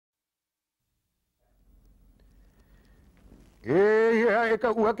E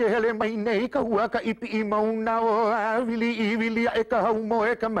ka ua ke hele mai nei ka ua ka ipi I mauna o a wili I wili e ka haumo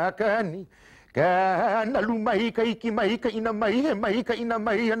e ka makani. Ka nalu mai ka iki mai ka ina mai he mai ka ina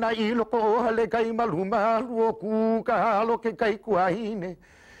mai ana I loko o hale kai maluma o ku ka halo ke kai kuahine.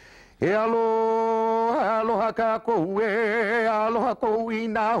 E aloha ka kou e aloha kou I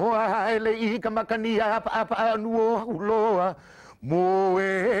nā hoa haele I ka makani apa anu o huloa. Mo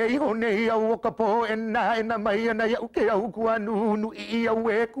e iho nei au o ka po e na mai ana iau ke au kua nunu I au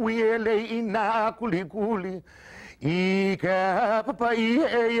e kui e lei I nā kuli kuli. I ka papa I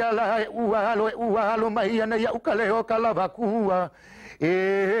e ala e ualo mai ana iau ka leo ka lava kua.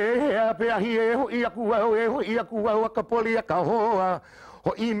 E ape ahi e ho I akua o ka poli a ka hoa.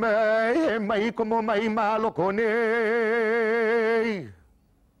 Ho I mai komo mai maloko nei.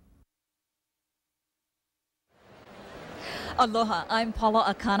 Aloha, I'm Paula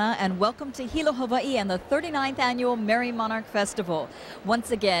Akana and welcome to Hilo, Hawaii and the 39th annual Merrie Monarch Festival. Once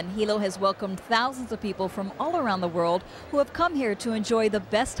again, Hilo has welcomed thousands of people from all around the world who have come here to enjoy the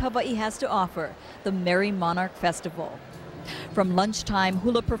best Hawaii has to offer, the Merrie Monarch Festival. From lunchtime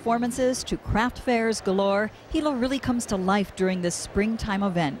hula performances to craft fairs galore, Hilo really comes to life during this springtime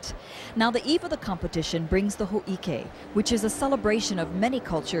event. Now the eve of the competition brings the Ho'ike, which is a celebration of many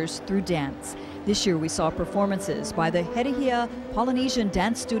cultures through dance. This year we saw performances by the Herihia Polynesian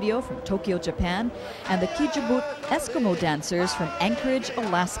Dance Studio from Tokyo, Japan, and the Kijibut Eskimo dancers from Anchorage,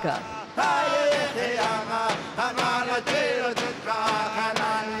 Alaska.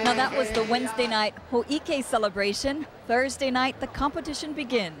 Now that was the Wednesday night Ho'ike celebration. Thursday night, the competition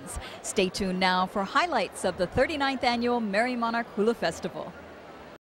begins. Stay tuned now for highlights of the 39th annual Merrie Monarch Hula Festival.